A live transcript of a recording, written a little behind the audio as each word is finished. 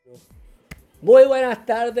Muy buenas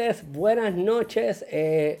tardes, buenas noches,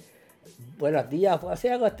 buenos días, pues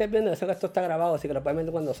sea que estés viendo, eso que esto está grabado, así que lo puedes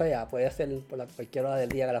ver cuando sea, puede ser por cualquier hora del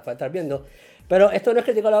día que la puedas estar viendo. Pero esto no es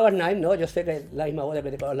Criticólogos Live, no, yo sé que es la misma voz de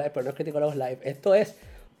Criticólogos Live, pero no es Criticólogos Live. Esto es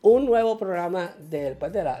un nuevo programa de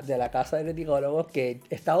la Casa de Criticólogos que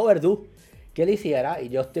está overdue que le hiciera, y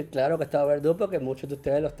yo estoy claro que está overdue porque muchos de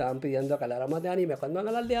ustedes lo estaban pidiendo que habláramos de anime. ¿Cuándo van a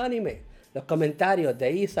hablar de anime? Los comentarios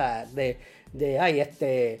de Isa, se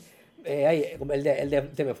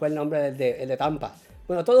me fue el nombre el de Tampa.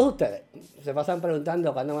 Bueno, todos ustedes se pasan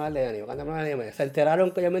preguntando cuándo van a hablar de anime, cuándo van a hablar de anime. Se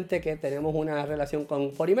enteraron obviamente que tenemos una relación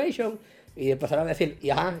con Funimation y empezaron a decir,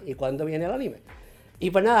 ¿y cuándo viene el anime? Y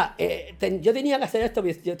pues nada, yo tenía que hacer esto,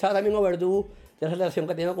 yo estaba también overdue de la relación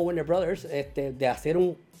que tengo con Warner Brothers, de hacer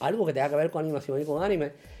algo que tenga que ver con animación y con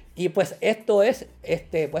anime. Y pues esto es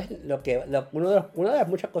pues una de las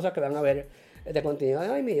muchas cosas que van a ver de contenido de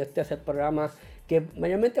anime. Y este es el programa que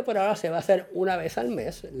mayormente por ahora se va a hacer una vez al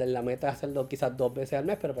mes. La meta es hacerlo quizás 2 veces al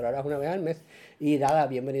mes, pero por ahora es una vez al mes. Y nada,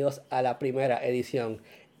 bienvenidos a la primera edición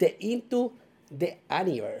de Into the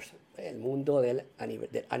Universe, el mundo del anime,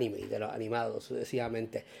 de los animados,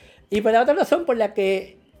 sucesivamente. Y por la otra razón por la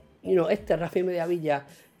que Rafi Mediavilla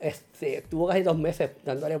tuvo casi 2 meses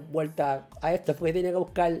dándole vuelta a esto, porque tenía que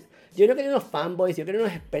buscar, yo no quería unos fanboys, yo quería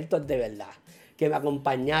unos expertos de verdad que me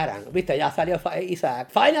acompañaran. Viste, ya salió Isaac,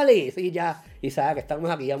 finally, sí, ya, Isaac, estamos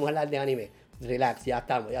aquí, vamos a hablar de anime, relax, ya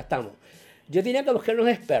estamos. Yo tenía que buscar unos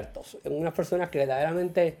expertos, unas personas que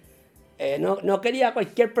verdaderamente no quería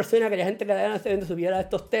cualquier persona, quería gente que verdaderamente supiera de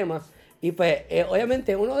estos temas. Y pues,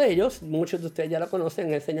 obviamente, uno de ellos, muchos de ustedes ya lo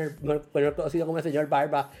conocen, el señor, bueno, conocido como el señor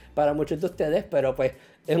Barba para muchos de ustedes, pero pues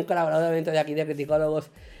es un colaborador de aquí de Criticólogos,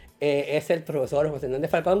 es el profesor José Hernández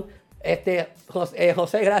Falcón.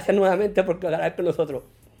 José, gracias nuevamente por colaborar con nosotros.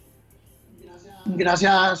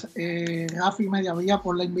 Gracias, Rafi Mediavilla,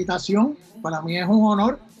 por la invitación. Para mí es un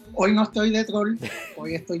honor. Hoy no estoy de troll,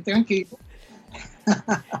 hoy estoy tranquilo.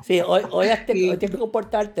 Sí, hoy tienes que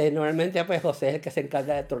comportarte. Normalmente pues José es el que se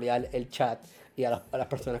encarga de trolear el chat y a las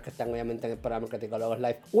personas que están obviamente en el programa Criticólogos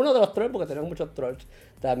Live. Uno de los trolls, porque tenemos muchos trolls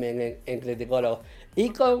también en Criticólogos. Y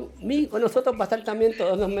con nosotros va a estar también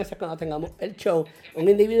todos los meses cuando tengamos el show, un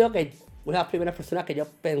individuo que, una de las primeras personas que yo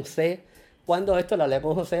pensé cuando esto, lo hablé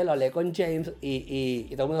con José, lo hablé con James y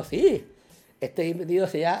todo el mundo, sí, este individuo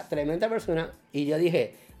sería tremenda persona. Y yo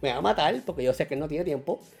dije, me va a matar porque yo sé que él no tiene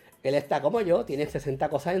tiempo. Él está como yo, tiene 60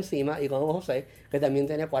 cosas encima, y como José, que también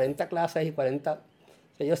tiene 40 clases y 40... O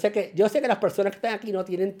sea, yo sé que las personas que están aquí no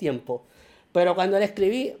tienen tiempo, pero cuando le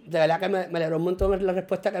escribí, de verdad que me alegró un montón la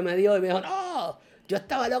respuesta que me dio, y me dijo, no, yo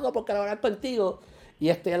estaba loco por colaborar contigo. Y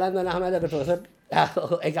estoy hablando nada más del profesor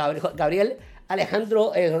Gabriel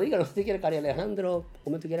Alejandro Rodríguez, no sé si quieres Gabriel Alejandro,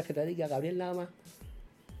 ¿cómo tú quieres que te diga? Gabriel nada más.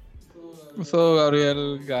 Uso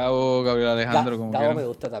Gabriel Alejandro, como Gabo me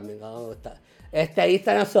gusta también, Gabo me gusta. Ahí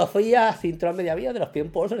está Sofía Cintrón Mediavilla de los Pien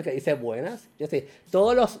Porcelain, que dice buenas. Yo sé,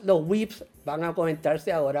 todos los whips van a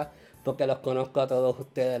comentarse ahora porque los conozco a todos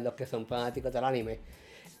ustedes, los que son fanáticos del anime.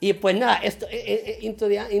 Y pues nada, esto Into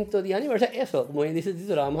the Universe es eso, como dice el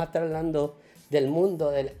título, vamos a estar hablando del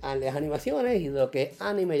mundo de las animaciones y de lo que es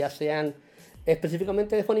anime, ya sean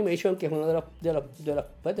específicamente de Funimation, que es uno de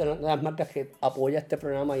las marcas que apoya este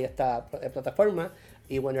programa y esta plataforma,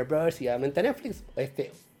 y Warner Brothers y obviamente Netflix.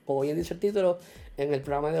 Como bien dice el título, en el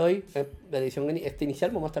programa de hoy, la edición inicial,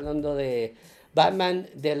 vamos a estar hablando de Batman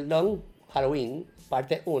The Long Halloween,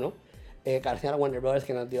 parte 1, gracias a Warner Brothers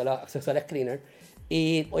que nos dio el acceso al screener.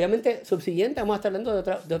 Y obviamente, subsiguiente, vamos a estar hablando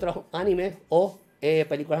de otros animes o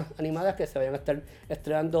películas animadas que se vayan a estar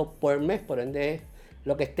estrenando por mes, por ende,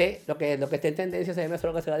 lo que esté en tendencia ese mes es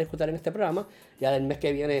lo que se va a discutir en este programa. Ya del mes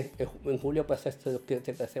que viene, en julio, pues se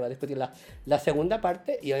va a discutir la segunda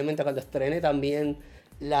parte, y obviamente cuando estrene también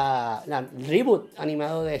la reboot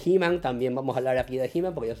animado de He-Man, también vamos a hablar aquí de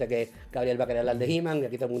He-Man, porque yo sé que Gabriel va a querer hablar de He-Man, y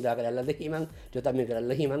aquí todo el mundo va a querer hablar de He-Man, yo también quiero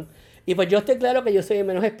hablar de He-Man. Y pues yo estoy claro que yo soy el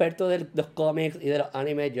menos experto de los cómics y de los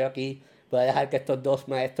animes. Yo aquí voy a dejar que estos dos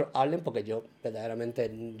maestros hablen, porque yo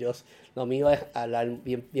verdaderamente, lo mío es hablar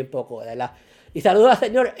bien poco, ¿verdad? Y saludos al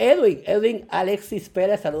señor Edwin Alexis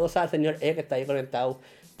Pérez, saludos al señor E que está ahí conectado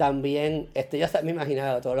también. Ya me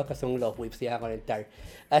imaginaba todos los que son los whips a conectar.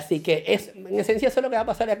 Así que en esencia eso es lo que va a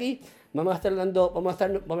pasar aquí. Vamos a estar hablando,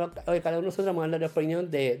 cada uno de nosotros vamos a hablar de opinión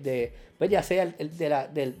pues ya sea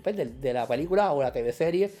de la película o la TV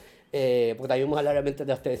serie, porque también vamos a hablar realmente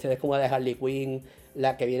de las TV series como la de Harley Quinn,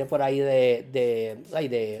 la que viene por ahí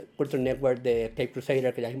de Culture Network, de Cape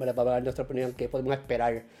Crusader, que ya mismo les va a dar nuestra opinión, que podemos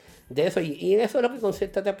esperar de eso. Y en eso es lo que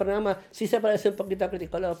consiste este programa. Sí se parece un poquito a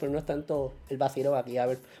Criticólogos, pero no es tanto el vacío aquí. A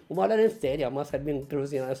ver, vamos a hablar en serio, vamos a ser bien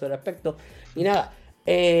profesionales sobre el aspecto. Y nada,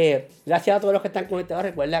 Gracias a todos los que están conectados.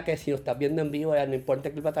 Recuerda que si nos estás viendo en vivo, ya no importa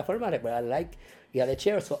en qué plataforma, recuerda darle like y darle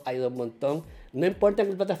share, eso ayuda un montón. No importa en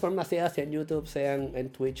qué plataforma sea en YouTube, sea en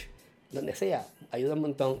Twitch, donde sea, ayuda un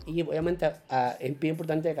montón. Y obviamente es bien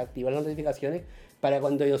importante que actives las notificaciones para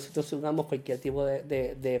cuando nosotros subamos cualquier tipo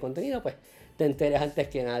de contenido, pues te enteres antes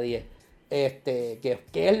que nadie qué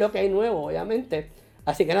es lo que hay nuevo, obviamente.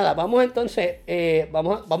 Así que nada, vamos entonces,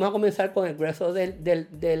 vamos a comenzar con el grueso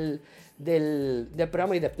del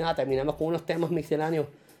programa y nada, terminamos con unos temas misceláneos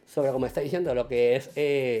sobre, como está diciendo, lo que es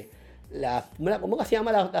 ¿cómo que se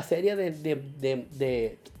llama la serie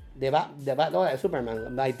de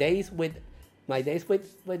Superman? My Days with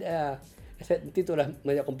ese título es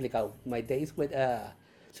medio complicado. My Days with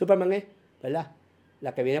Superman, ¿verdad?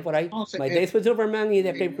 La que viene por ahí. No sé, My Days with Superman y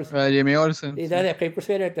The Cape Crusader. Jimmy Olsen. Y de The Cape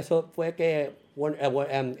Crusader, que eso fue que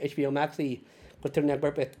HBO Max y Cartoon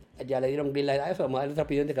Network pues, ya le dieron green light a eso. Vamos a darle otra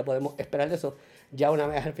opinión de que podemos esperar de eso ya una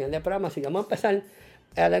vez al final del programa. Así que vamos a empezar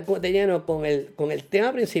a hablar de lleno con el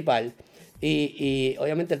tema principal. Y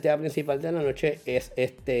obviamente el tema principal de la noche es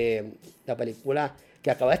la película que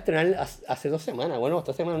acaba de estrenar hace 2 semanas. Bueno,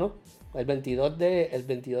 esta semana no. El 22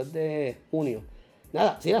 de junio.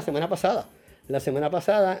 Nada, sí, la semana pasada. La semana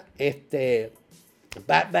pasada,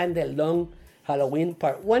 Batman The Long Halloween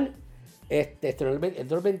Part 1 estrenó el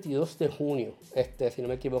 22 de junio. Si no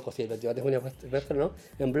me equivoco, sí, el 22 de junio fue estrenó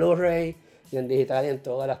en Blu-ray y en digital y en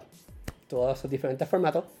todos esos diferentes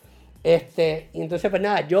formatos. Y entonces, pues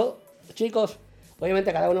nada, chicos,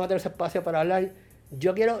 obviamente cada uno va a tener su espacio para hablar.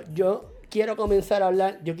 Yo quiero comenzar a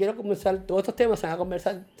hablar, todos estos temas se van a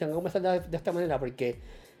conversar de esta manera porque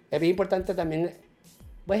es bien importante también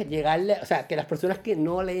pues llegarle, o sea, que las personas que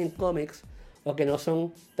no leen cómics o que no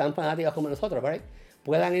son tan fanáticas como nosotros, ¿right?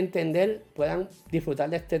 Puedan entender, puedan disfrutar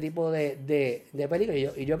de este tipo de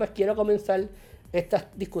películas. Y yo pues quiero comenzar estas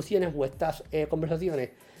discusiones o estas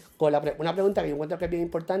conversaciones con una pregunta que yo encuentro que es bien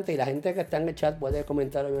importante y la gente que está en el chat puede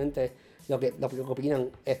comentar obviamente lo que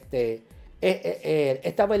opinan.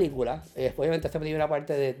 Esta película, obviamente esta primera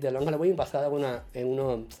parte de Long Halloween basada en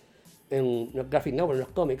unos graphic novels, en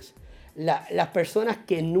los cómics. Las personas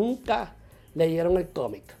que nunca leyeron el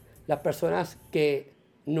cómic, las personas que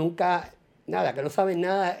nunca, que no saben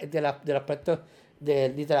nada de los aspectos de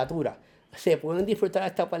literatura, se pueden disfrutar de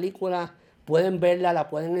esta película, pueden verla, la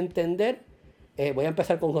pueden entender. Voy a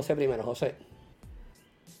empezar con José primero. José.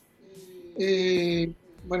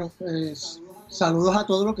 Bueno, pues saludos a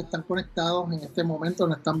todos los que están conectados en este momento,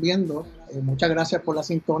 nos están viendo. Muchas gracias por la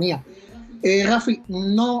sintonía. Rafi,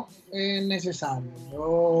 no es necesario.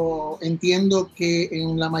 Yo entiendo que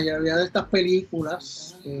en la mayoría de estas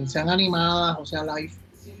películas, sean animadas o sea live,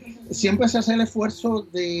 siempre se hace el esfuerzo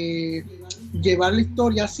de llevar la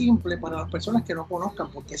historia simple para las personas que no conozcan,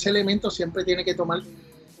 porque ese elemento siempre tiene que tomar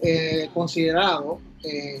considerado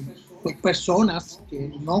pues personas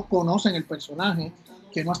que no conocen el personaje,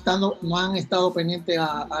 que no han estado pendientes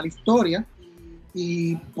a la historia,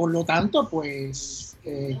 y por lo tanto pues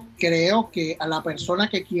creo que a la persona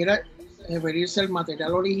que quiera referirse al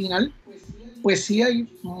material original, pues sí hay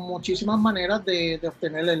muchísimas maneras de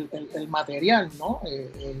obtener el material, ¿no?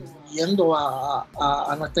 Yendo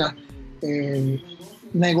a nuestros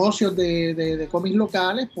negocios de cómics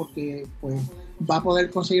locales, porque pues va a poder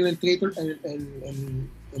conseguir el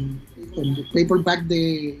paperback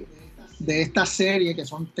de esta serie, que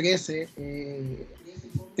son 13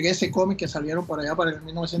 cómics que salieron por allá para el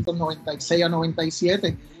 1996 a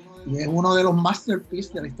 97, y es uno de los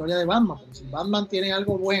masterpieces de la historia de Batman. Porque si Batman tiene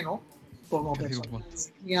algo bueno como el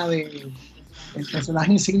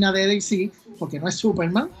personaje insignia de DC, porque no es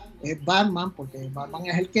Superman, es Batman, porque Batman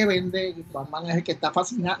es el que vende, y Batman es el que está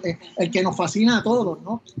fascinado, el que nos fascina a todos,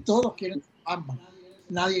 ¿no? Todos quieren ser Batman,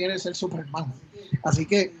 nadie quiere ser Superman. Así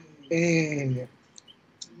que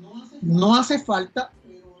no hace falta,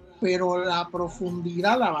 pero la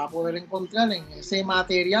profundidad la va a poder encontrar en ese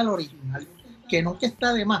material original, que nunca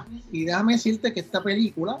está de más. Y déjame decirte que esta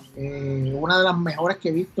película, una de las mejores que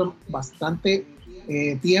he visto en bastante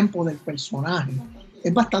tiempo del personaje,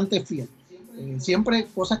 es bastante fiel. Siempre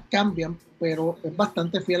cosas cambian, pero es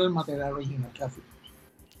bastante fiel al material original.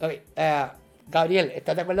 Okay. Gabriel,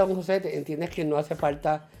 ¿estás de acuerdo con José? ¿Entiendes que no hace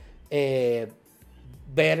falta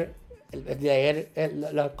leer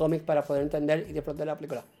los cómics para poder entender y disfrutar de la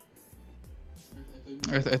película?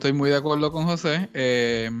 Estoy muy de acuerdo con José.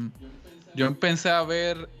 Yo empecé a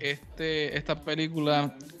ver esta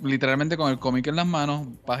película literalmente con el cómic en las manos,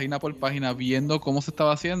 página por página, viendo cómo se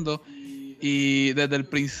estaba haciendo. Y desde el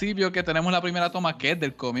principio que tenemos la primera toma, que es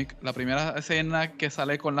del cómic, la primera escena que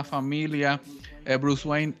sale con la familia Bruce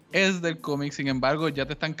Wayne es del cómic. Sin embargo, ya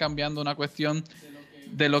te están cambiando una cuestión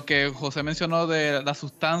de lo que José mencionó de la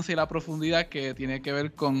sustancia y la profundidad que tiene que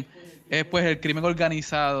ver con pues el crimen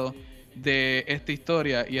organizado de esta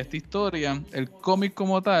historia. Y esta historia, el cómic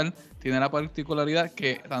como tal, tiene la particularidad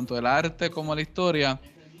que tanto el arte como la historia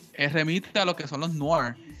remite a lo que son los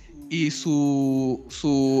noir. Y su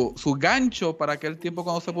gancho para aquel tiempo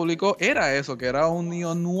cuando se publicó era eso, que era un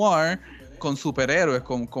neo-noir con superhéroes,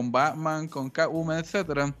 con Batman, con Catwoman,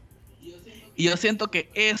 etcétera. Y yo siento que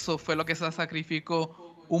eso fue lo que se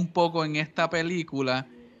sacrificó un poco en esta película,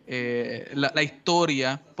 la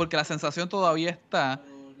historia, porque la sensación todavía está,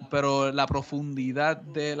 pero la profundidad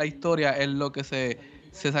de la historia es lo que se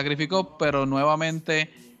sacrificó. Pero nuevamente,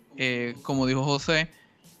 como dijo José,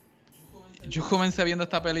 yo comencé viendo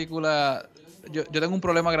esta película, yo tengo un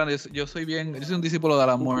problema grande, yo soy un discípulo de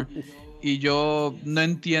Alan Moore, y yo no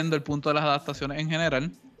entiendo el punto de las adaptaciones en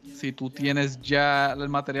general. Si tú tienes ya el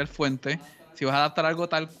material fuente, si vas a adaptar algo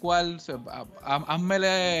tal cual,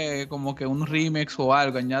 házmele como que un remix o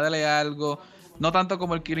algo, añádele algo, no tanto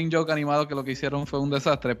como el Killing Joke animado, que lo que hicieron fue un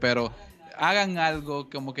desastre, pero hagan algo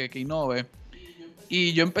como que innove.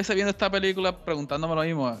 Y yo empecé viendo esta película preguntándome lo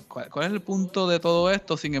mismo, ¿cuál es el punto de todo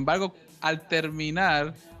esto? Sin embargo, al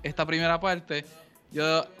terminar esta primera parte,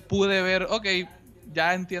 yo pude ver, ok,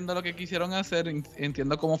 ya entiendo lo que quisieron hacer,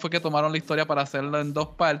 entiendo cómo fue que tomaron la historia para hacerlo en 2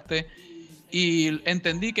 partes, y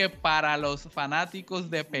entendí que para los fanáticos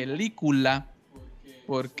de película,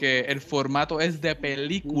 porque el formato es de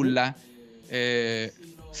película,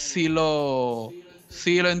 sí lo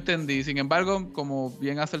entendí. Sin embargo, como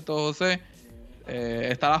bien acertó José,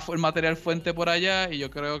 está el material fuente por allá, y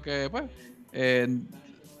yo creo que pues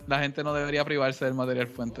la gente no debería privarse del material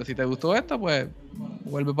fuente. Si te gustó esto, pues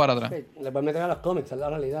vuelve para atrás. Sí, le puedes meter a los cómics, es la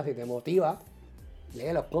realidad. Si te motiva,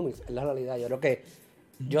 lee los cómics, es la realidad. Yo creo que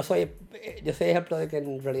yo soy ejemplo de que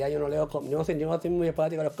en realidad yo no leo cómics. Yo no soy muy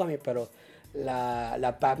fanático de los cómics, pero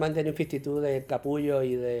la Batman de New 52 de Capullo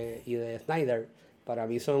y de Snyder para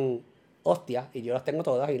mí son hostias, y yo las tengo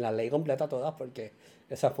todas y las leí completas todas, porque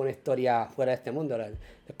esa fue una historia fuera de este mundo, el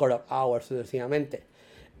Court of Hours, sucesivamente.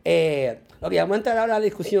 Ok, vamos a entrar ahora a la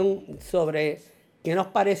discusión sobre qué nos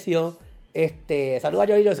pareció. Saludos a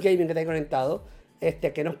Joylos Gaming, que está conectado.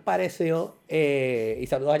 ¿Qué nos pareció? Y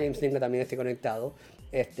saludos a James Link, que también está conectado.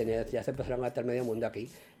 Ya se empezaron a estar medio mundo aquí.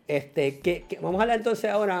 Vamos a hablar entonces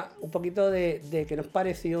ahora un poquito de qué nos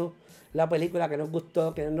pareció la película, qué nos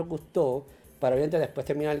gustó, qué no nos gustó, para obviamente después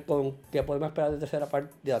terminar con qué podemos esperar de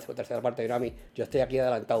la tercera parte de Grammy. Yo estoy aquí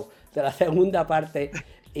adelantado de la segunda parte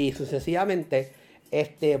y sucesivamente.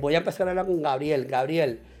 Voy a empezar a hablar con Gabriel.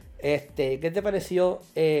 Gabriel, ¿qué te pareció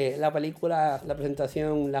la película, la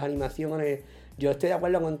presentación, las animaciones? Yo estoy de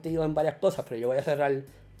acuerdo contigo en varias cosas, pero yo voy a cerrar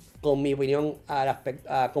con mi opinión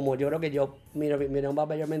a como yo creo que yo mi opinión va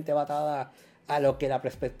mayormente batada a lo que la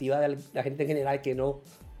perspectiva de la gente en general que no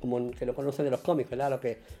conoce de los cómics, ¿verdad? Lo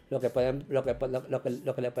que le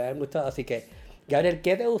puede haber gustado. Así que, Gabriel,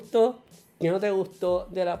 ¿qué te gustó? ¿Qué no te gustó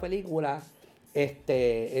de la película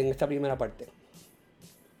en esta primera parte?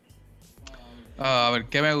 A ver,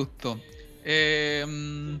 ¿qué me gustó?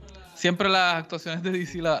 Siempre las actuaciones de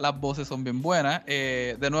DC, las voces son bien buenas.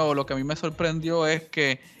 De nuevo, lo que a mí me sorprendió es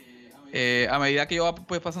que a medida que yo voy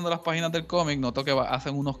pues, pasando las páginas del cómic, noto que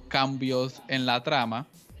hacen unos cambios en la trama.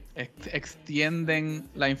 Extienden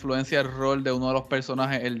la influencia del rol de uno de los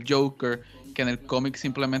personajes, el Joker, que en el cómic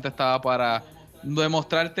simplemente estaba para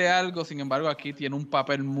demostrarte algo. Sin embargo, aquí tiene un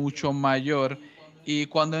papel mucho mayor. Y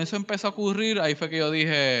cuando eso empezó a ocurrir, ahí fue que yo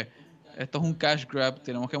dije, esto es un cash grab,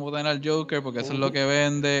 tenemos que votar al Joker porque eso es lo que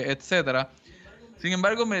vende, etcétera. Sin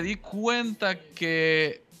embargo, me di cuenta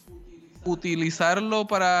que utilizarlo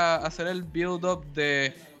para hacer el build-up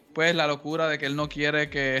de pues la locura de que él no quiere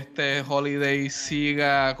que este Holiday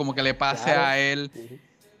siga, como que le pase a él,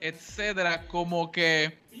 etcétera, como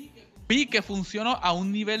que vi que funcionó a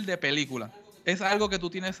un nivel de película. Es algo que tú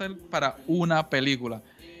tienes que hacer para una película.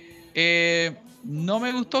 No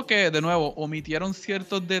me gustó que, de nuevo, omitieron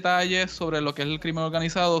ciertos detalles sobre lo que es el crimen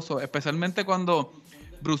organizado, especialmente cuando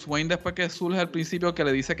Bruce Wayne, después que surge al principio, que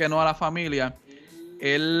le dice que no a la familia,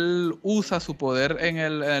 él usa su poder en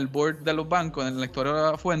el board de los bancos, en la historia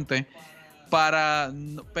de la fuente, para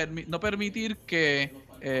no permitir que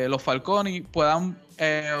los Falconi puedan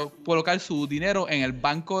colocar su dinero en el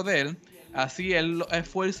banco de él. Así él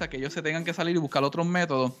esfuerza que ellos se tengan que salir y buscar otros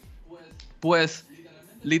métodos. Pues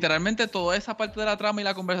literalmente toda esa parte de la trama y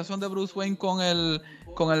la conversación de Bruce Wayne con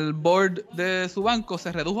el board de su banco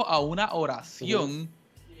se redujo a una oración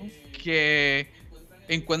que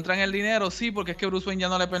encuentran el dinero, sí, porque es que Bruce Wayne ya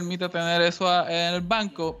no le permite tener eso en el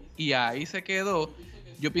banco, y ahí se quedó.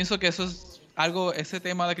 Yo pienso que eso es ese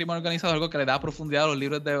tema de crimen organizado es algo que le da profundidad a los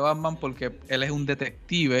libros de Batman, porque él es un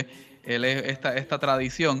detective, él es esta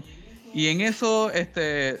tradición. Y en eso,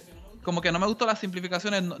 como que no me gustó las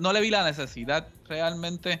simplificaciones, no le vi la necesidad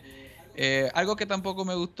realmente. Algo que tampoco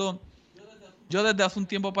me gustó, yo desde hace un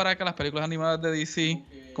tiempo para acá las películas animadas de DC,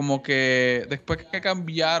 como que después que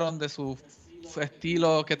cambiaron de su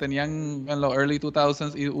estilo que tenían en los early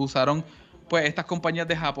 2000s y usaron pues estas compañías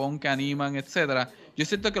de Japón que animan, etcétera, yo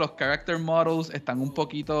siento que los character models están un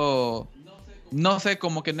poquito, no sé,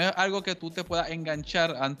 como que no es algo que tú te puedas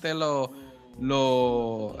enganchar. Antes los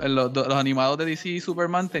animados de DC y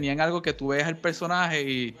Superman tenían algo que tú ves al personaje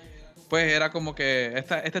y pues era como que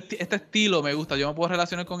este estilo me gusta, yo me puedo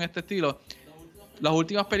relacionar con este estilo. Las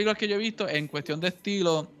últimas películas que yo he visto en cuestión de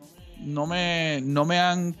estilo no me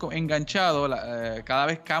han enganchado, cada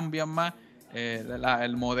vez cambian más.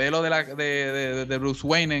 El modelo de Bruce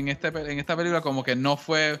Wayne en esta película como que no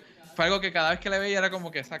fue algo que cada vez que le veía era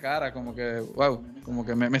como que esa cara, como que wow, como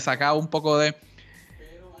que me sacaba un poco de...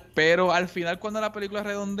 Pero al final cuando la película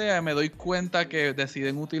redondea me doy cuenta que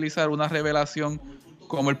deciden utilizar una revelación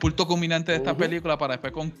como el punto culminante de esta película para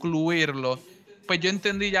después concluirlo. Pues yo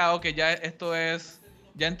entendí ya, ok, ya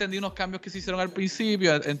entendí unos cambios que se hicieron al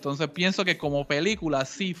principio, entonces pienso que como película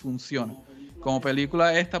sí funciona. Como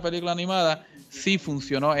película, esta película animada sí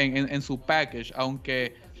funcionó en su package,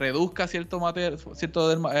 aunque reduzca ciertas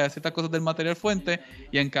cosas del material fuente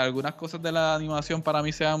y en que algunas cosas de la animación para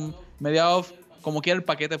mí sean media off, como quiera el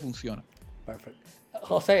paquete funciona. Perfecto.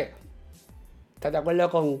 José, ¿estás de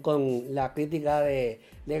acuerdo con la crítica de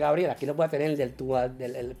Gabriel? Aquí lo puede tener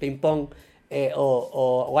del ping pong,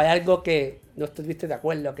 o hay algo que no estuviste de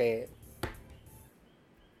acuerdo que...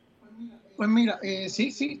 Pues mira, sí,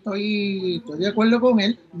 estoy de acuerdo con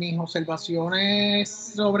él. Mis observaciones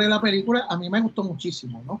sobre la película, a mí me gustó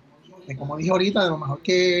muchísimo, ¿no? Como dije ahorita, de lo mejor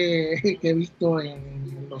que he visto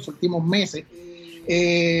en los últimos meses.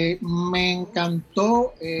 Me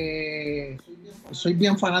encantó. Soy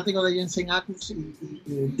bien fanático de Jensen Ackles y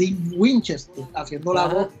Dean Winchester haciendo la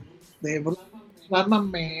voz de Bruce Batman.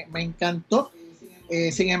 Me encantó.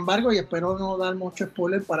 Sin embargo, y espero no dar mucho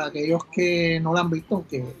spoiler para aquellos que no lo han visto,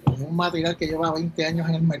 aunque es un material que lleva 20 años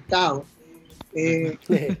en el mercado.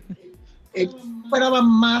 Esperaba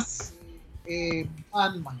más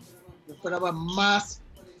Batman. Yo esperaba más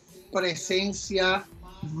presencia,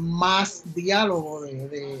 más diálogo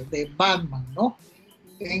de Batman, ¿no?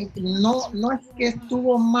 No es que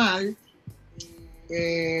estuvo mal,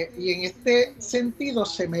 y en este sentido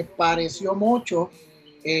se me pareció mucho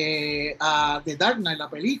a The Dark Knight, la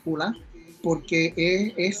película, porque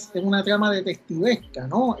es una trama detectivesca,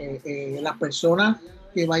 ¿no? Las personas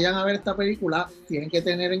que vayan a ver esta película tienen que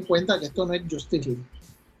tener en cuenta que esto no es Justice League.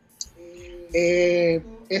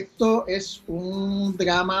 Esto es un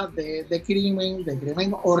drama de crimen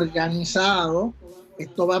organizado.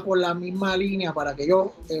 Esto va por la misma línea para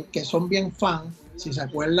aquellos que son bien fans, si se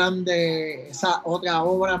acuerdan de esa otra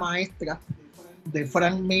obra maestra de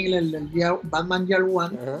Frank Miller, del Batman Year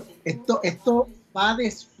One. Esto va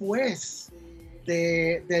después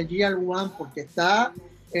de Year One, porque está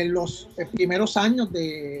en los primeros años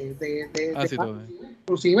de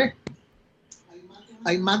inclusive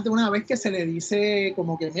hay más de una vez que se le dice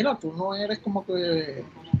como que mira, tú no eres como que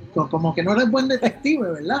no eres buen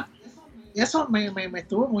detective, ¿verdad? Y eso me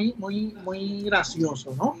estuvo muy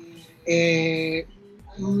gracioso, ¿no?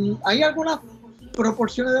 Hay algunas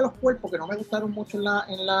proporciones de los cuerpos que no me gustaron mucho en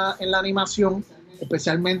la animación,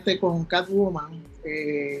 especialmente con Catwoman,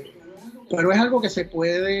 pero es algo que se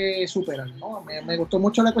puede superar, ¿no? Me gustó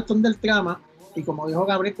mucho la cuestión del trama y, como dijo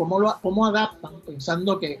Gabriel, cómo adaptan,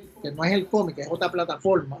 pensando que no es el cómic, es otra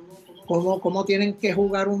plataforma, cómo tienen que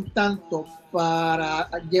jugar un tanto para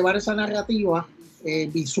llevar esa narrativa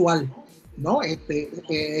visual, ¿no?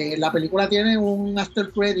 La película tiene un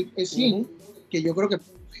after credit scene que yo creo que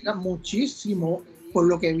pega muchísimo por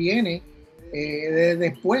lo que viene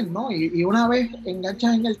después, ¿no? Y una vez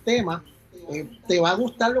enganchas en el tema, te va a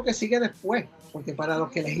gustar lo que sigue después, porque para los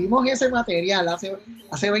que elegimos ese material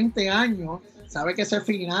hace 20 años, sabe que ese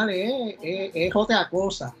final es otra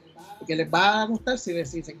cosa, que les va a gustar si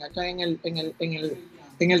se enganchan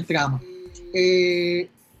en el trama.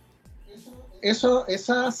 Esos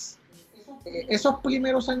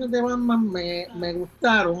primeros años de Batman me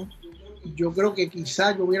gustaron. Yo creo que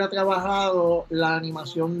quizás yo hubiera trabajado la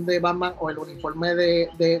animación de Batman o el uniforme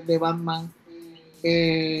de Batman,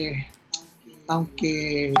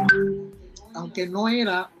 aunque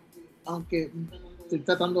estoy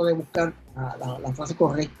tratando de buscar la frase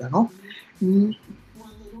correcta, ¿no?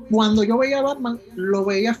 Cuando yo veía a Batman, lo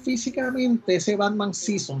veía físicamente, ese Batman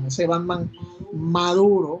season, ese Batman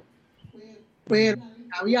maduro, pero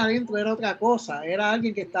había adentro era otra cosa, era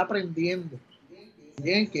alguien que está aprendiendo.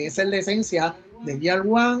 Bien, que esa es la esencia de Year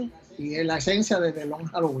One y es la esencia de The Long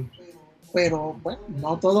Halloween. Pero bueno,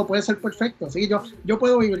 no todo puede ser perfecto, ¿sí? Yo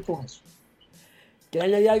puedo vivir con eso. ¿Quieres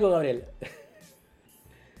añadir algo, Gabriel?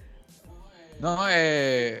 No,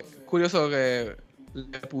 curioso que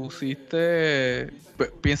le pusiste.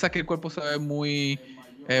 ¿Piensas que el cuerpo se ve muy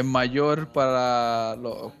mayor para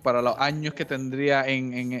los años que tendría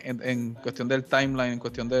en cuestión del timeline, en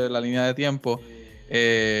cuestión de la línea de tiempo?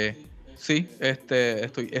 Sí,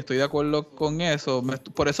 estoy de acuerdo con eso.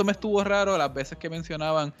 Por eso me estuvo raro las veces que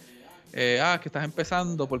mencionaban que estás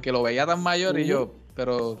empezando, porque lo veía tan mayor y yo,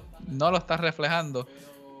 pero no lo estás reflejando.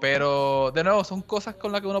 Pero de nuevo, son cosas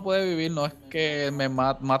con las que uno puede vivir, no es que me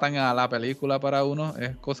matan a la película para uno,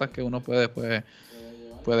 es cosas que uno puede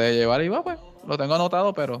llevar y va, pues, lo tengo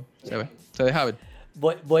anotado, pero se deja ver.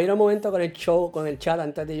 Voy a ir un momento con el show, con el chat,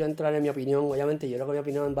 antes de yo entrar en mi opinión. Obviamente, yo creo que mi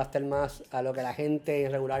opinión va a estar más a lo que la gente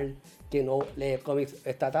en regular que no lee cómics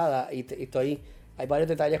está atada. Hay varios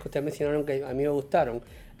detalles que ustedes mencionaron que a mí me gustaron.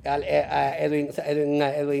 Alexis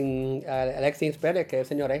Pérez, que es el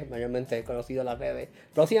señor es mayormente conocido en las redes.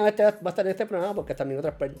 Próximamente va a estar en este programa porque también otro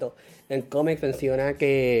experto en cómics menciona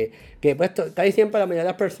que pues, casi siempre la mayoría de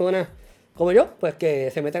las personas, como yo, pues que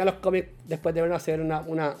se meten a los cómics después de ver hacer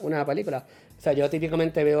una película. O sea, yo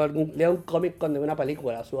típicamente leo un cómic cuando veo una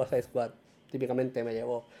película, Suicide Squad. Típicamente me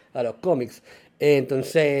llevo a los cómics.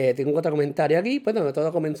 Entonces, tengo otro comentario aquí. Pues donde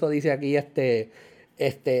todo comenzó, dice aquí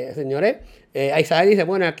señores. Isaiah dice,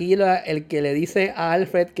 bueno, aquí el que le dice a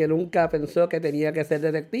Alfred que nunca pensó que tenía que ser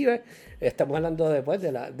detective. Estamos hablando después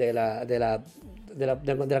del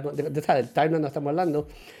timeline, no estamos hablando.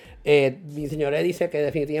 Mi señores dice que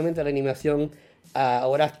definitivamente la animación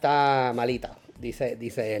ahora está malita,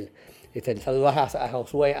 dice él. Saludos a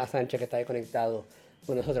Josué, a Sánchez, que está ahí conectado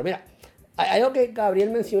con nosotros. Mira, hay algo que Gabriel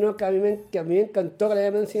mencionó que a mí me encantó que le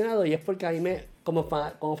haya mencionado, y es porque a mí como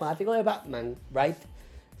fanático de Batman, right,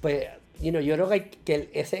 pues, yo creo que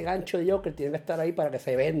ese gancho de Joker tiene que estar ahí para que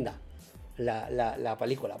se venda la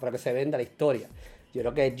película, para que se venda la historia. Yo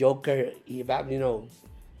creo que Joker y Batman,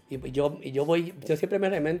 yo siempre me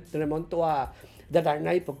remonto a The Dark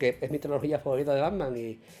Knight porque es mi trilogía favorita de Batman,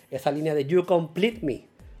 y esa línea de You Complete Me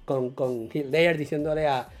con Heath Ledger diciéndole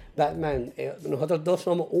a Batman, nosotros dos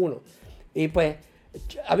somos uno. Y pues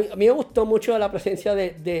a mí me gustó mucho la presencia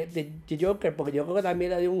de Joker, porque yo creo que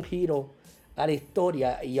también le dio un giro a la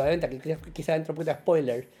historia, y obviamente aquí quizás entra un poquito de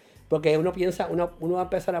spoiler, porque uno va a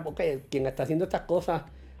empezar a, porque quien está haciendo estas cosas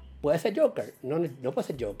puede ser Joker, no puede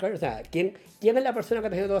ser Joker, o sea, ¿quién es la persona que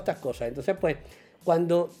está haciendo todas estas cosas? Entonces pues,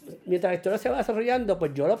 mientras la historia se va desarrollando,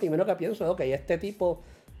 pues yo lo primero que pienso es, ok, este tipo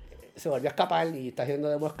se volvió a escapar y está haciendo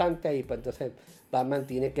demostrante, y pues entonces Batman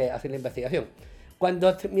tiene que hacer la investigación.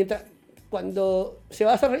 Cuando se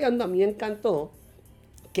va desarrollando, a mí me encantó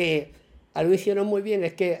que algo hicieron muy bien,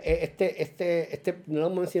 es que no lo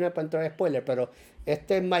mencioné para entrar en spoiler, pero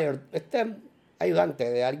este ayudante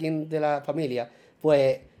de alguien de la familia,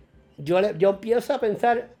 pues yo empiezo a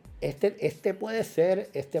pensar, este puede ser,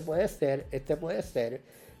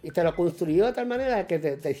 y te lo construyó de tal manera que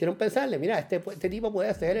te hicieron pensarle, mira, este tipo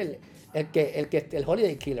puede ser el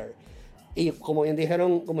Holiday Killer. Y como bien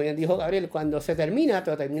dijo Gabriel, cuando te termina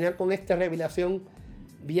con esta revelación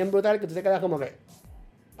bien brutal, que tú te quedas como que,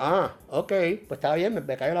 ok, pues estaba bien,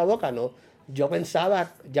 me cayó la boca, ¿no? Yo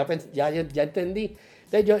pensaba, ya entendí.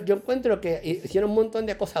 Entonces yo encuentro que hicieron un montón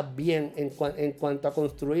de cosas bien en cuanto a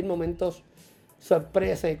construir momentos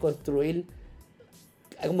sorpresa y construir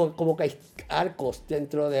como que hay arcos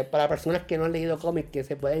para personas que no han leído cómics que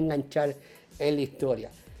se pueden enganchar en la historia.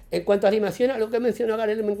 En cuanto a animación, algo que mencionó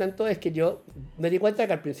Gabriel me encantó es que yo me di cuenta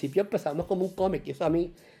que al principio empezamos como un cómic, y eso a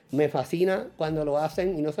mí me fascina cuando lo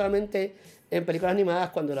hacen, y no solamente en películas animadas,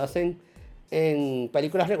 cuando lo hacen en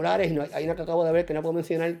películas regulares. Hay una que acabo de ver que no puedo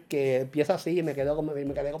mencionar que empieza así y me quedé como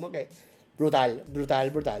que brutal,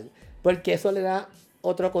 porque eso le da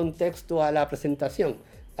otro contexto a la presentación,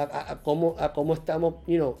 a cómo estamos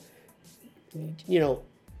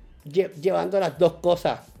llevando las dos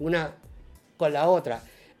cosas una con la otra.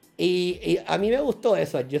 Y a mí me gustó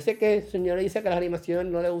eso. Yo sé que el señor dice que las animaciones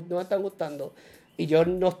no me están gustando, y yo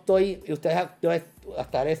no estoy, y ustedes,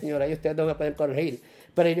 hasta ahora, señora, y ustedes no me pueden corregir,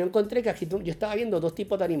 pero yo encontré que aquí yo estaba viendo dos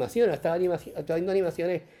tipos de animaciones. Estaba viendo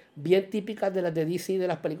animaciones bien típicas de las de DC, de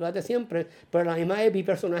las películas de siempre, pero a la misma vez vi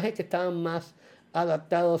personajes que estaban más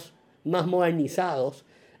adaptados, más modernizados.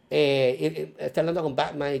 Estoy hablando con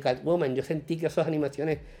Batman y Catwoman, yo sentí que esas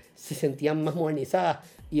animaciones se sentían más modernizadas,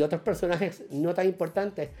 y otros personajes no tan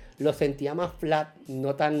importantes los sentía más flat,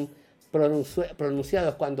 no tan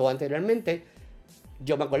pronunciados, cuando anteriormente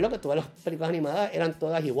yo me acuerdo que todas las películas animadas eran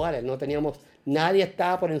todas iguales, no teníamos, nadie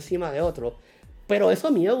estaba por encima de otro. Pero eso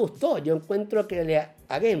a mí me gustó. Yo encuentro que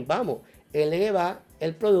eleva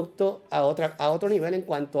el producto a otro nivel en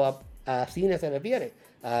cuanto a cine se refiere,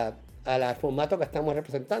 al formato que estamos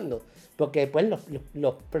representando. Porque pues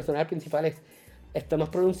los personajes principales están más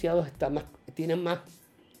pronunciados, tienen más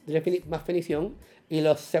definición, y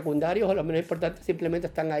los secundarios o los menos importantes simplemente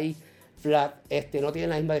están ahí flat, no tienen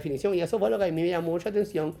la misma definición. Y eso fue lo que a mí me llamó mucha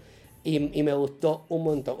atención y me gustó un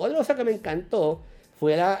montón. Otra cosa que me encantó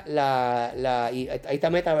fue y ahí está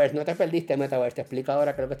Metaverse, no te perdiste Metaverse, te explico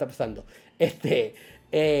ahora qué es lo que está pasando.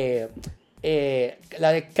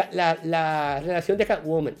 La relación de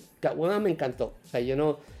Catwoman me encantó. O sea,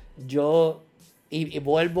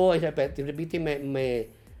 vuelvo y repito y me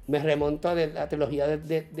remonto a la trilogía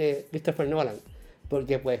de Christopher Nolan,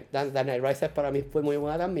 porque pues Dark Knight Rises para mí fue muy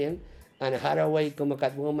buena también. Anne Hathaway como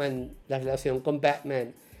Catwoman, la relación con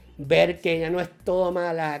Batman, ver que ella no es todo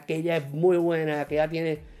mala, que ella es muy buena, que ella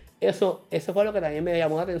tiene... Eso fue lo que también me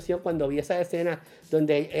llamó la atención cuando vi esa escena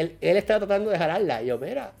donde él estaba tratando de jalarla. Y yo,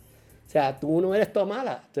 mira, o sea, tú no eres todo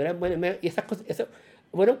mala, tú eres buena. Y esas cosas,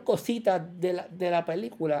 fueron cositas de la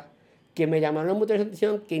película que me llamaron mucho la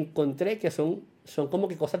atención, que encontré que son como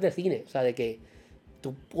que cosas de cine. O sea, de que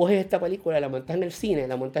tú coges esta película, la montas en el cine,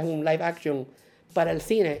 la montas en un live action para el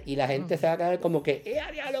cine y la gente se va a quedar como que,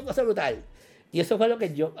 ¡diablo, cosa brutal! Y eso fue lo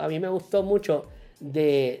que a mí me gustó mucho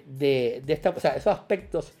de esta, o sea, esos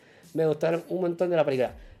aspectos me gustaron un montón de la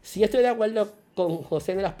película. Sí estoy de acuerdo con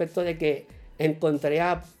José en el aspecto de que encontré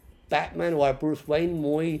a Batman o a Bruce Wayne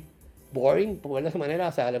muy boring, por verlo de esa manera.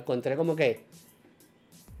 O sea, lo encontré como que,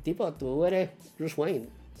 tipo, tú eres Bruce Wayne.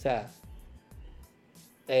 O sea,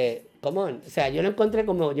 come on. O sea, yo lo encontré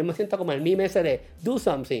como, yo me siento como el meme ese de do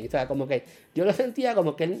something. O sea, como que yo lo sentía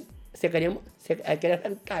como que él quería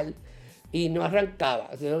arrancar y no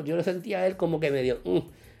arrancaba. Yo lo sentía a él como que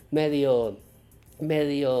medio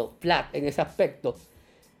flat en ese aspecto.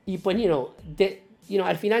 Y pues,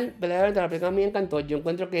 al final, verdaderamente la película a mí me encantó. Yo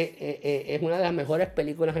encuentro que es una de las mejores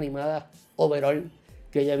películas animadas overall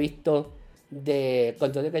que yo he visto.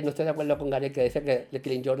 Con todo que no estoy de acuerdo con Gary que dice que The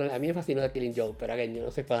Killing Joke, a mí me fascinó The Killing Joke, pero yo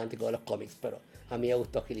no soy fanático de los cómics, pero a mí me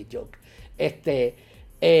gustó Killing Joke.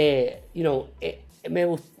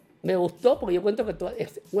 Me gustó porque yo cuento que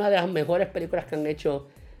es una de las mejores películas que han hecho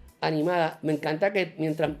animadas. Me encanta que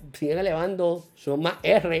mientras siguen elevando son más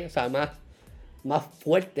R, o sea, más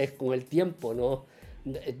fuertes con el tiempo, ¿no?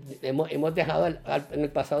 Hemos dejado en el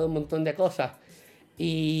pasado un montón de cosas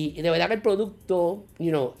y de verdad que el producto,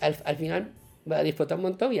 al final va a disfrutar un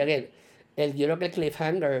montón. Y yo creo que el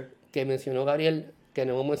cliffhanger que mencionó Gabriel, que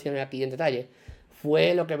no mencioné aquí en detalle,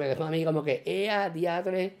 fue lo que me dejó a mí como que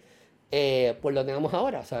diatre, pues lo tengamos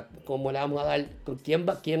ahora. O sea, cómo le vamos a dar,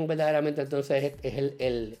 quién verdaderamente entonces es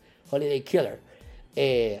el Holiday Killer.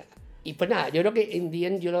 Y pues nada, yo creo que en the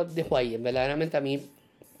end yo lo dejo ahí. Verdaderamente a mí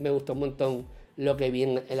me gustó un montón lo que vi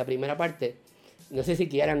en la primera parte. No sé si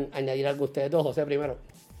quieran añadir algo ustedes dos, José, primero.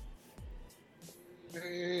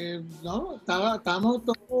 No, estamos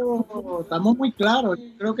muy claros.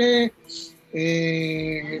 Yo creo que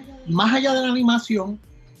más allá de la animación,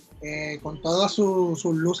 con todas sus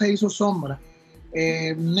luces y sus sombras,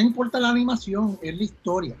 no importa la animación, es la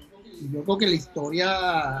historia. Y yo creo que la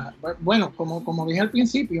historia, bueno, como dije al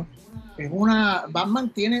principio, Batman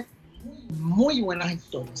tiene muy buenas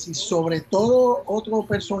historias, y sobre todo otros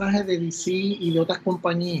personajes de DC y de otras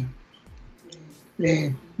compañías.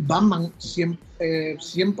 Batman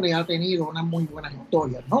siempre ha tenido unas muy buenas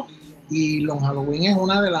historias, ¿no? Y Long Halloween es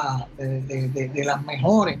una de las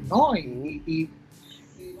mejores, ¿no? Y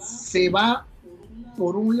se va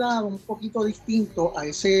por un lado un poquito distinto a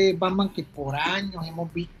ese Batman que por años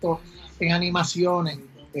hemos visto en animaciones,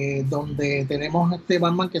 donde tenemos este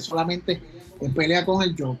Batman que solamente pelea con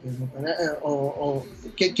el Joker, o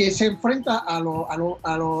que se enfrenta a los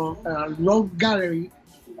Rogue Gallery,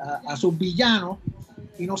 a sus villanos,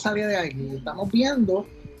 y no sale de ahí. Estamos viendo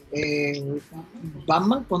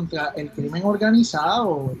Batman contra el crimen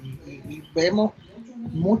organizado, y vemos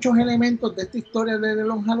muchos elementos de esta historia de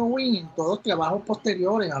Long Halloween en todos trabajos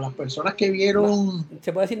posteriores a las personas que vieron.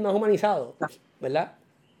 Se puede decir más humanizado, ¿verdad?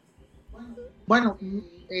 Bueno,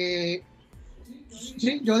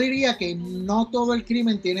 sí, yo diría que no todo el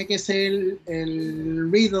crimen tiene que ser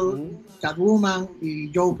el Riddle, Catwoman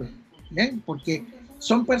y Joker, ¿bien? Porque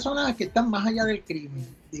son personas que están más allá del crimen,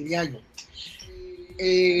 diría yo.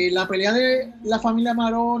 La pelea de la familia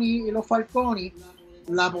Maroni y los Falconi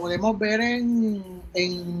la podemos ver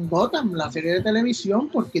en Gotham, la serie de televisión,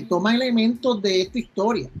 porque toma elementos de esta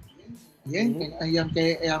historia. Bien, y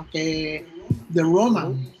aunque The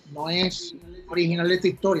Roman no es original de esta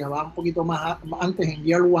historia, va un poquito más antes en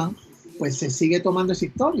Year One, pues se sigue tomando esa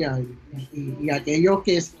historia. Y aquellos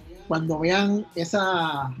que cuando vean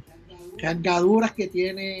esas cargaduras que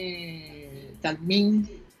tiene Carmín,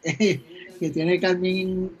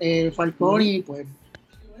 Falcone, pues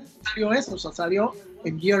salió eso, o sea, salió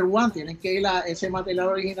en Year One. Tienen que ir a ese material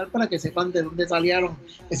original para que sepan de dónde salieron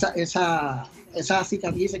esas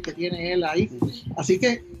cicatrices que tiene él ahí. Así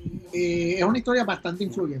que es una historia bastante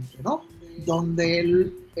influyente, ¿no?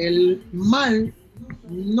 Donde el mal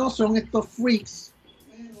no son estos freaks,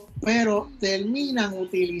 pero terminan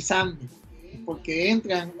utilizando, porque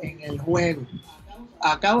entran en el juego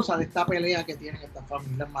a causa de esta pelea que tienen estas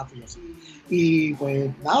familias mafiosas. Y pues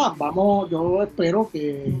nada, yo espero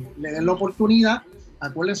que le den la oportunidad.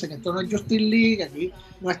 Acuérdense que esto no es Justice League, aquí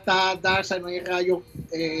no está Darkseid, no hay rayos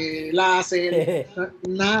láser,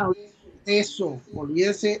 nada de eso,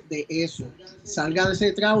 olvídese de eso, salga de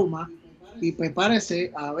ese trauma y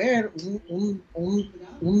prepárese a ver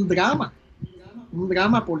un drama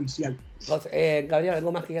policial. Gabriel,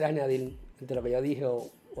 ¿algo más que quieras añadir entre lo que yo dije o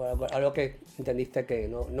algo que entendiste que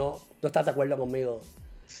no estás de acuerdo conmigo?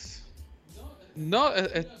 No,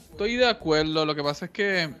 estoy de acuerdo. Lo que pasa es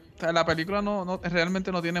que la película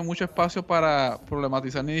realmente no tiene mucho espacio para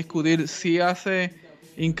problematizar ni discutir. Sí hace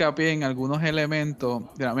hincapié en algunos elementos.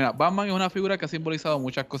 Mira, Batman es una figura que ha simbolizado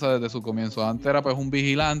muchas cosas desde su comienzo. Antes era pues un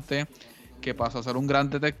vigilante, que pasó a ser un gran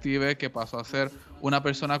detective, que pasó a ser una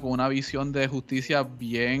persona con una visión de justicia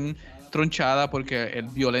bien tronchada, porque él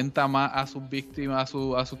violenta más a sus víctimas,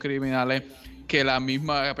 a sus criminales, que la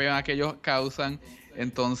misma pena que ellos causan.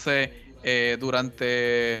 Entonces,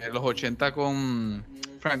 durante los 80 con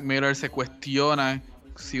Frank Miller se cuestiona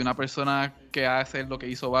si una persona que hace lo que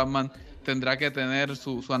hizo Batman tendrá que tener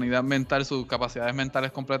su sanidad mental, sus capacidades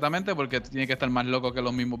mentales completamente, porque tiene que estar más loco que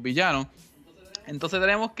los mismos villanos. Entonces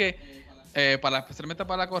tenemos que especialmente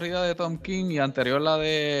para la corrida de Tom King y anterior la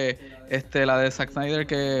de Zack Snyder,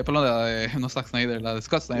 la de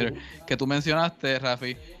Scott Snyder, que tú mencionaste,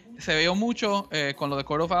 Rafi, se vio mucho con lo de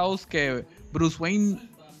Court of Owls que Bruce Wayne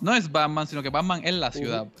no es Batman, sino que Batman es la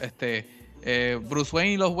ciudad. Bruce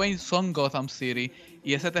Wayne y los Wayne son Gotham City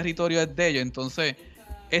y ese territorio es de ellos. Entonces,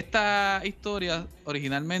 esta historia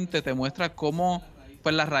originalmente te muestra cómo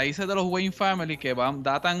pues las raíces de los Wayne Family, que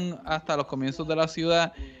datan hasta los comienzos de la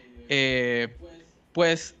ciudad,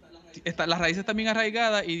 pues las raíces están bien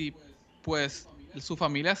arraigadas y pues su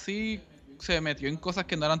familia sí se metió en cosas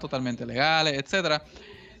que no eran totalmente legales, etcétera.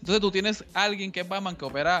 Entonces tú tienes a alguien que es Batman, que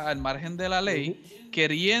opera al margen de la ley,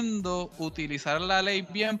 queriendo utilizar la ley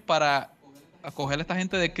bien para acoger a esta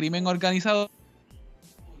gente de crimen organizado,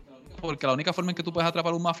 porque la única forma en que tú puedes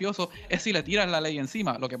atrapar a un mafioso es si le tiras la ley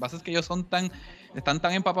encima. Lo que pasa es que ellos están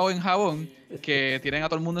tan empapados en jabón que tienen a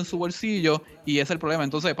todo el mundo en su bolsillo y ese es el problema.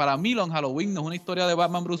 Entonces, para mí Long Halloween no es una historia de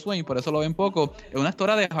Batman Bruce Wayne, por eso lo ven poco, es una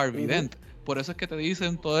historia de Harvey Dent. Por eso es que te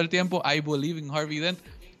dicen todo el tiempo I believe in Harvey Dent,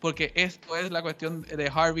 porque esto es la cuestión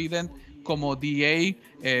de Harvey Dent como DA.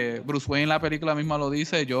 Bruce Wayne en la película misma lo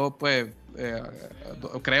dice, yo pues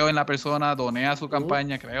creo en la persona, doné a su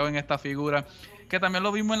campaña, creo en esta figura, que también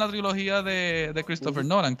lo vimos en la trilogía de Christopher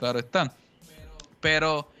Nolan, claro está.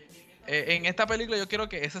 Pero en esta película yo quiero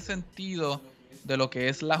que ese sentido de lo que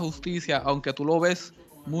es la justicia, aunque tú lo ves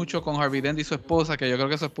mucho con Harvey Dent y su esposa, que yo creo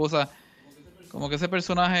que su esposa, como que ese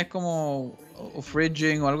personaje es como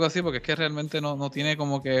Fridging o algo así, porque es que realmente no tiene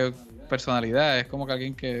como que personalidad, es como que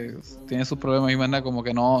alguien que tiene sus problemas y manda como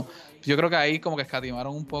que no. Yo creo que ahí como que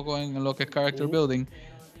escatimaron un poco en lo que es character building,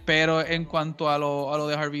 pero en cuanto a lo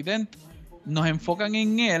de Harvey Dent, nos enfocan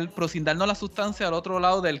en él, pero sin darnos la sustancia al otro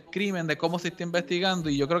lado del crimen, de cómo se está investigando,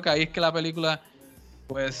 y yo creo que ahí es que la película,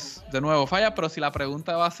 pues, de nuevo falla. Pero si la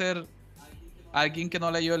pregunta va a ser, alguien que no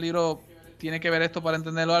leyó el libro tiene que ver esto para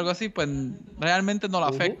entenderlo o algo así, pues realmente no lo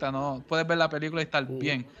afecta, ¿no? Puedes ver la película y estar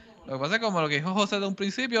bien. Lo que pasa es como lo que dijo José de un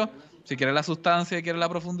principio, si quieres la sustancia y quieres la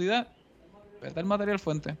profundidad, vete al material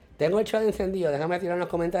fuente. Tengo el chat encendido, déjame tirar en los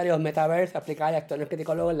comentarios Metaverse, aplicada a actores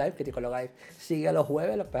Criticólogo Live. Criticólogo Live sigue los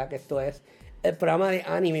jueves, lo que pasa es que esto es el programa de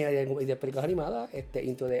anime y de películas animadas,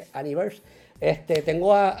 Into the Universe.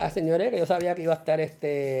 Tengo a señores que yo sabía que iba a estar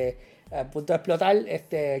a punto de explotar.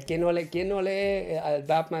 ¿Quién no lee al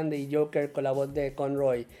Batman de Joker con la voz de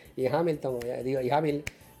Conroy y Hamilton?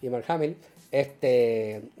 Y Mark Hamill.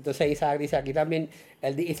 Entonces Isaac dice aquí también,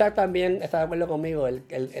 Isaac también está de acuerdo conmigo, él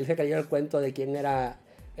se creyó el cuento de quién era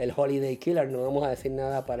el Holiday Killer. No vamos a decir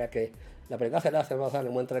nada para que la película se la hacemos,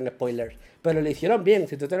 no entrar en spoilers, pero lo hicieron bien.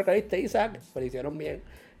 Si tú te lo creíste, Isaac, pues lo hicieron bien,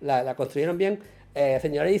 la construyeron bien.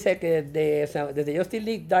 Señora dice que desde Justice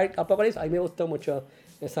League Dark Apocalypse a mí me gustó mucho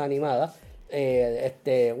esa animada.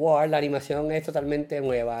 War, la animación es totalmente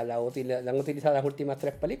nueva, la han utilizado las últimas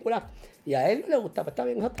 3 películas y a él le gusta, pues está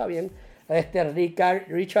bien, no está bien.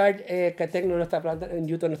 Richard que tengo en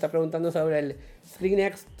YouTube nos está preguntando sobre el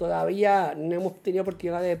ScreenX. Todavía no hemos tenido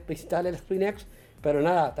oportunidad de visitar el ScreenX, pero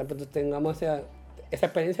nada, tan pronto tengamos esa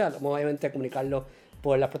experiencia, vamos obviamente a comunicarlo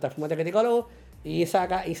por las plataformas de Criticólogo. Y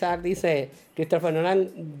Isaac dice, Christopher Nolan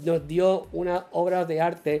nos dio una obra de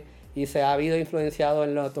arte y se ha habido influenciado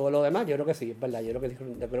en todo lo demás. Yo creo que sí, es verdad. Yo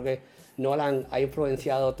creo que Nolan ha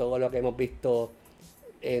influenciado todo lo que hemos visto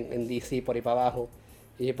en DC por ahí para abajo.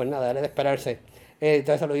 Y pues nada, debe de esperarse.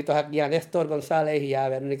 Entonces saluditos aquí a Néstor González y a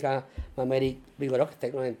Verónica Mameri Vigoró, que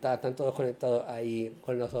están todos conectados ahí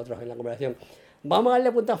con nosotros en la conversación. Vamos a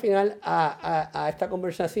darle punto final a esta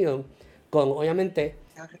conversación con, obviamente,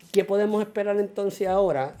 ¿qué podemos esperar entonces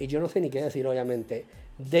ahora? Y yo no sé ni qué decir, obviamente,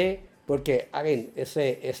 porque, again,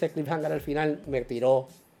 ese cliffhanger al final me tiró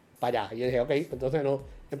para allá. Y yo dije, ok, entonces no,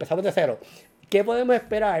 empezamos de cero. ¿Qué podemos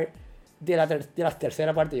esperar de la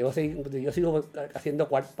tercera parte? Yo sigo haciendo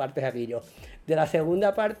partes aquí yo. De la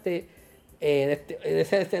segunda parte, de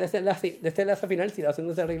este enlace final, si la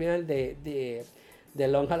segunda final de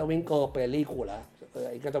Long Halloween como película.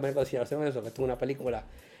 Hay que tomar en consideración eso, que esto es una película.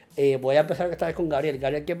 Voy a empezar esta vez con Gabriel.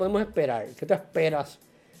 Gabriel, ¿qué podemos esperar? ¿Qué tú esperas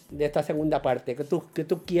de esta segunda parte? ¿Qué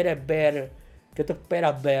tú quieres ver? ¿Qué tú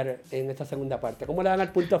esperas ver en esta segunda parte? ¿Cómo le dan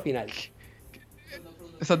al punto final?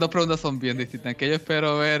 Esas dos preguntas son bien distintas. ¿Qué yo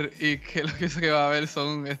espero ver y qué lo que pienso que va a ver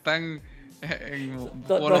están en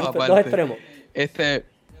polos aparte? Dos extremos.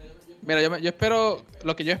 Mira, yo espero,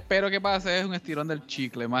 lo que yo espero que pase es un estirón del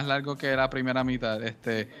chicle, más largo que la primera mitad.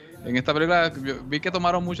 En esta película, vi que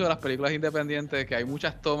tomaron mucho de las películas independientes, que hay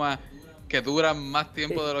muchas tomas que duran más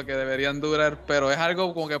tiempo de lo que deberían durar, pero es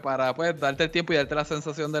algo como que para pues darte el tiempo y darte la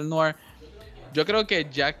sensación del noir. Yo creo que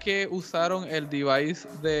ya que usaron el device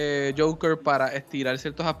de Joker para estirar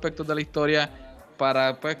ciertos aspectos de la historia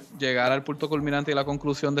para pues llegar al punto culminante y la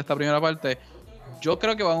conclusión de esta primera parte, yo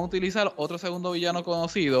creo que van a utilizar otro segundo villano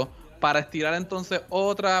conocido para estirar entonces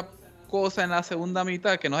otra cosa en la segunda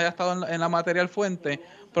mitad que no haya estado en la material fuente,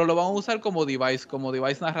 pero lo van a usar como device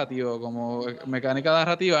narrativo, como mecánica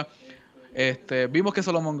narrativa. Vimos que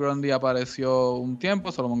Solomon Grundy apareció un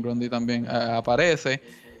tiempo, Solomon Grundy también aparece,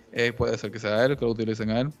 puede ser que sea él, que lo utilicen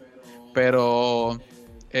a él, pero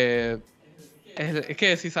es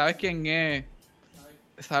que si sabes quién es,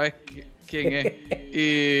 sabes quién es.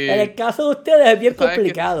 Y en el caso de ustedes es bien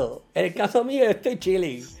complicado. En el caso mío estoy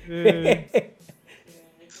chilling.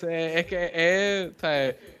 Sí, es que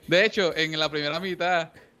 ¿sabes? De hecho, en la primera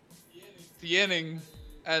mitad tienen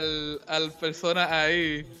al persona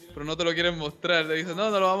ahí, pero no te lo quieren mostrar. Te dicen, no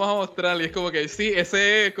lo vamos a mostrar. Y es como que sí,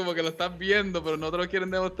 ese es como que lo estás viendo, pero no te lo quieren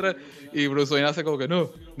demostrar. Y Bruce Wayne hace como que no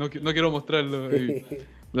quiero mostrarlo. Y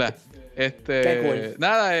bla. Cool.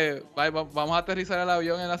 Nada, vamos a aterrizar el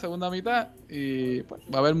avión en la segunda mitad y pues,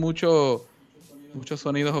 va a haber muchos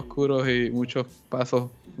sonidos oscuros y muchos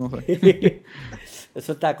pasos, no sé.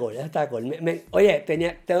 Eso está cool. Oye,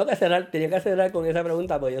 tenía que cerrar con esa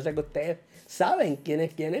pregunta, porque yo sé que ustedes saben quién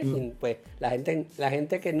es. Y pues la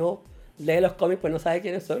gente que no lee los cómics pues no sabe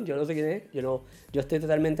quiénes son. Yo no sé quién es. Yo estoy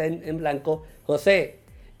totalmente en blanco. José,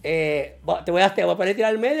 te voy a poner tirar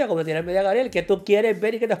al medio, como tirar al medio a Gabriel. ¿Qué tú quieres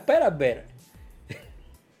ver y qué te esperas ver?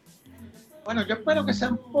 Bueno, yo espero que sea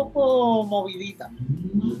un poco movidita,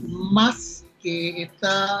 más que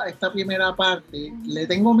esta primera parte. Le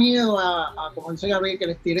tengo miedo a como dice Gabriel, que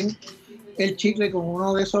les tiren el chicle con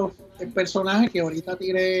uno de esos personajes que ahorita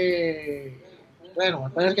tiré. Bueno,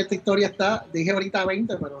 espero que esta historia dije ahorita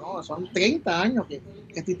 20, pero no, son 30 años que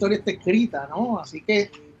esta historia está escrita, ¿no? Así que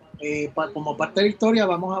como parte de la historia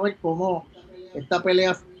vamos a ver cómo esta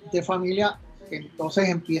pelea de familia entonces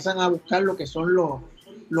empiezan a buscar lo que son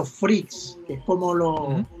los freaks, que es como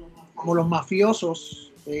los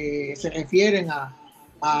mafiosos se refieren a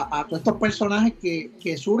todos estos personajes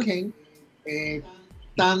que surgen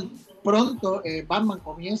tan pronto Batman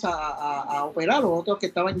comienza a operar, los otros que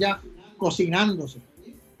estaban ya cocinándose.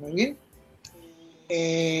 Muy bien.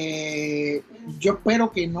 Yo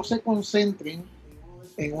espero que no se concentren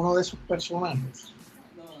en uno de esos personajes.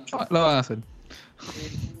 Lo van a hacer.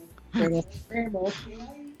 Pero vemos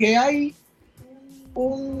que hay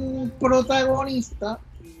un protagonista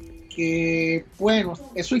que, bueno,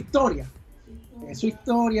 es su historia.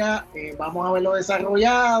 Vamos a verlo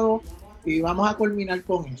desarrollado y vamos a culminar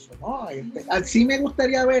con eso, ¿no? Sí me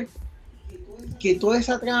gustaría ver que toda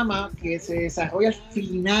esa trama que se desarrolla al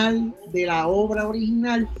final de la obra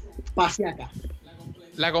original pase acá.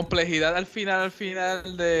 La complejidad al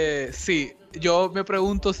final de... Sí, yo me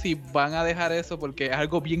pregunto si van a dejar eso porque es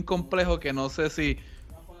algo bien complejo que no sé si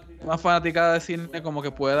una fanaticada de cine como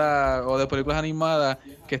que pueda, o de películas animadas,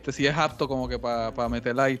 que sí es apto como que para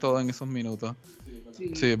meterla ahí todo en esos minutos.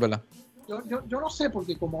 Sí, es verdad. Yo no sé,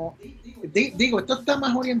 porque como digo, esto está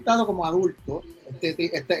más orientado como adulto,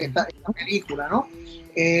 esta película, ¿no?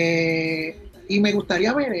 Y me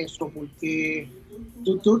gustaría ver eso, porque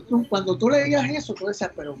cuando tú leías eso, tú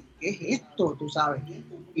decías, pero ¿qué es esto? Tú sabes.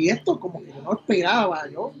 Y esto como que yo no esperaba,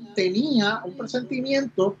 yo tenía un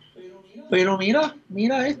presentimiento, pero mira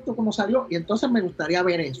esto cómo salió, y entonces me gustaría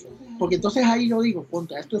ver eso, porque entonces ahí yo digo,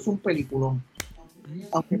 contra, esto es un peliculón.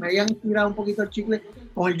 Aunque me hayan tirado un poquito el chicle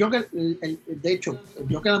con el Joker, de hecho,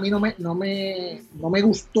 el Joker a mí no me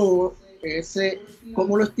gustó ese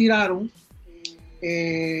cómo lo estiraron,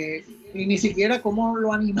 y ni siquiera cómo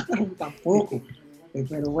lo animaron tampoco.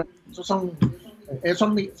 Pero bueno, esos son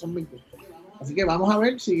mis gustos. Así que vamos a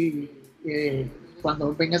ver si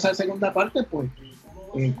cuando venga esa segunda parte, pues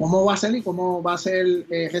cómo va a ser y cómo va a ser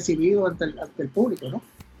recibido ante el público, ¿no?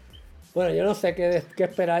 Bueno, yo no sé qué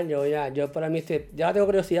esperar. Yo para mí, ya tengo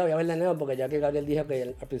curiosidad, voy a verla de nuevo, porque ya que Gabriel dijo que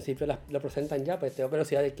al principio lo presentan ya, pues tengo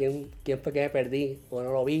curiosidad de quién fue que me perdí o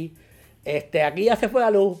no lo vi. Aquí ya se fue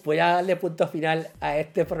la luz, voy a darle punto final a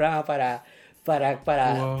este programa para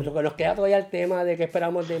Wow. lo que nos queda todavía el tema de qué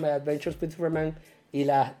esperamos de My Adventures with Superman y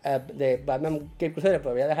la de Batman Cape Crusader,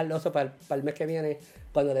 pero voy a dejarlo eso para el mes que viene,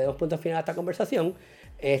 cuando le demos punto final a esta conversación.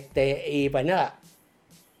 Y pues nada,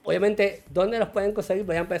 obviamente, ¿dónde los pueden conseguir?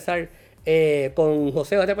 Voy a empezar con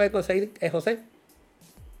José. ¿Dónde te pueden conseguir, José?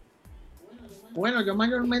 Bueno, yo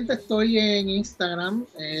mayormente estoy en Instagram,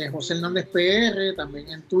 José Hernández PR, también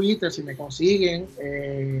en Twitter, si me consiguen,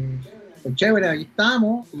 pues chévere, ahí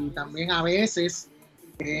estamos, y también a veces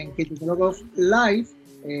en Criticólogos Live,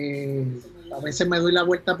 a veces me doy la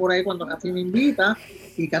vuelta por ahí cuando Rafi me invita,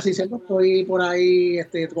 y casi siempre estoy por ahí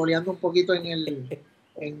troleando un poquito en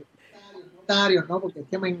comentarios, ¿no? Porque es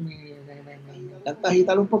que me encanta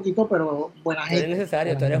agitar un poquito, pero buena Tú eres gente.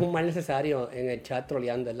 necesario, tú eres un mal necesario en el chat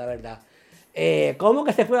troleando, es la verdad. ¿Cómo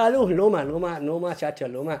que se fue la luz? Luma, chacho,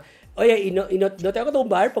 Luma. Oye, y no tengo que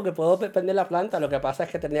tumbar porque puedo prender la planta. Lo que pasa es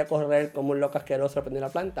que tenía que correr como un loco asqueroso a prender la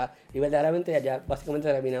planta. Y verdaderamente ya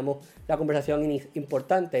básicamente terminamos la conversación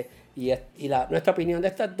importante. Y nuestra opinión de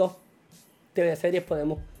estas dos TV series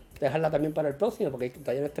podemos dejarla también para el próximo porque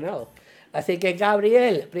todavía no he estrenado. Así que,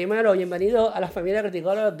 Gabriel, primero, bienvenido a la familia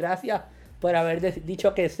Criticólogos. Gracias por haber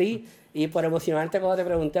dicho que sí y por emocionarte cuando te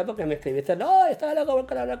pregunté, porque me escribiste, no, estaba loco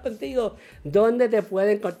por hablar contigo. ¿Dónde te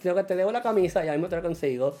pueden conseguir? Que te debo la camisa, ya mismo te la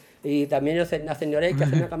consigo. Y también yo sé, la señora hay que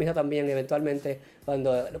hacer una camisa también, eventualmente,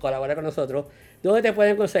 cuando colabore con nosotros. ¿Dónde te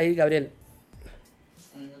pueden conseguir, Gabriel?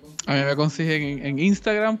 A mí me consiguen en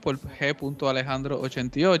Instagram por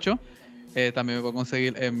g.alejandro88. También me puedo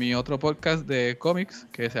conseguir en mi otro podcast de cómics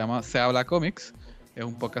que se llama Se Habla Cómics. Es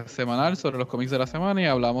un podcast semanal sobre los cómics de la semana y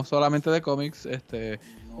hablamos solamente de cómics.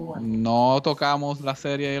 No tocamos la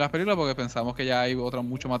serie y las películas porque pensamos que ya hay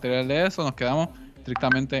mucho material de eso. Nos quedamos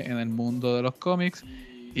estrictamente en el mundo de los cómics.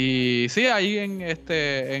 Y sí, ahí en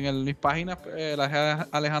mis páginas,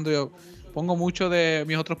 Alejandro, yo pongo mucho de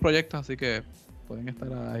mis otros proyectos, así que pueden estar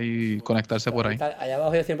ahí, conectarse por ahí. Allá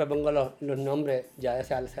abajo yo siempre pongo los nombres ya de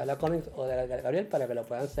Se Habla Comics o de Gabriel para que lo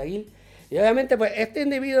puedan seguir. Y obviamente, pues este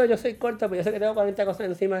individuo, yo soy corto, pero yo sé que tengo 40 cosas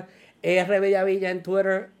encima. Es R Bellavilla en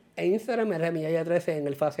Twitter e Instagram, R Bellavilla 13 en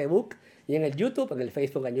el Facebook y en el YouTube. En el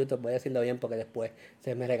Facebook, en YouTube, voy a decirlo bien porque después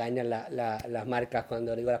se me regañan las marcas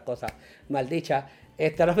cuando digo las cosas mal dichas.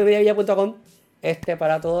 RFBellavilla.com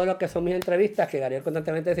para todos los que son mis entrevistas, que Gabriel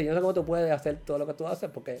constantemente dice, yo no sé cómo tú puedes hacer todo lo que tú haces,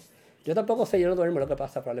 porque yo tampoco sé, yo no duermo, lo que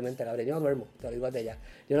pasa probablemente, Gabriel, yo no duermo, te lo digo de ella,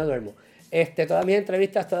 yo no duermo. Todas mis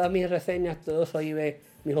entrevistas, todas mis reseñas, todo eso vive,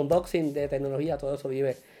 mis unboxing de tecnología, todo eso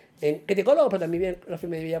vive en Criticólogos, pero también vive en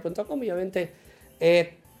RFBellavilla.com, y obviamente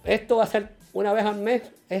esto va a ser una vez al mes,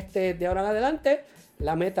 de ahora en adelante.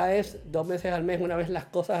 La meta es 2 meses al mes, una vez las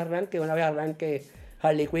cosas arranquen, una vez arranque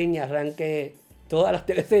Harley Quinn y arranque todas las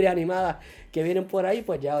teleseries animadas que vienen por ahí,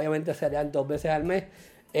 pues ya obviamente serán 2 veces al mes.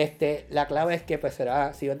 La clave es que pues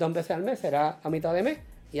será, si es 2 veces al mes, será a mitad de mes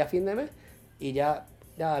y a fin de mes. Y ya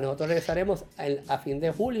nosotros regresaremos a fin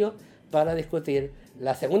de julio para discutir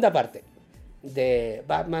la segunda parte de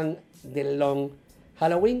Batman The Long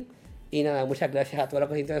Halloween. Y nada, muchas gracias a todos los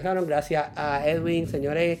que se interesaron. Gracias a Edwin,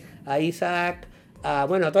 señores, a Isaac, a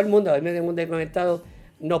todo el mundo, a medio mundo conectado.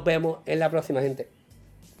 Nos vemos en la próxima, gente.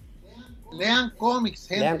 Lean cómics,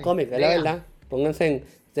 gente. Lean cómics, es la verdad. Pónganse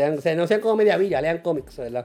no sean como media villa, lean cómics, ¿verdad?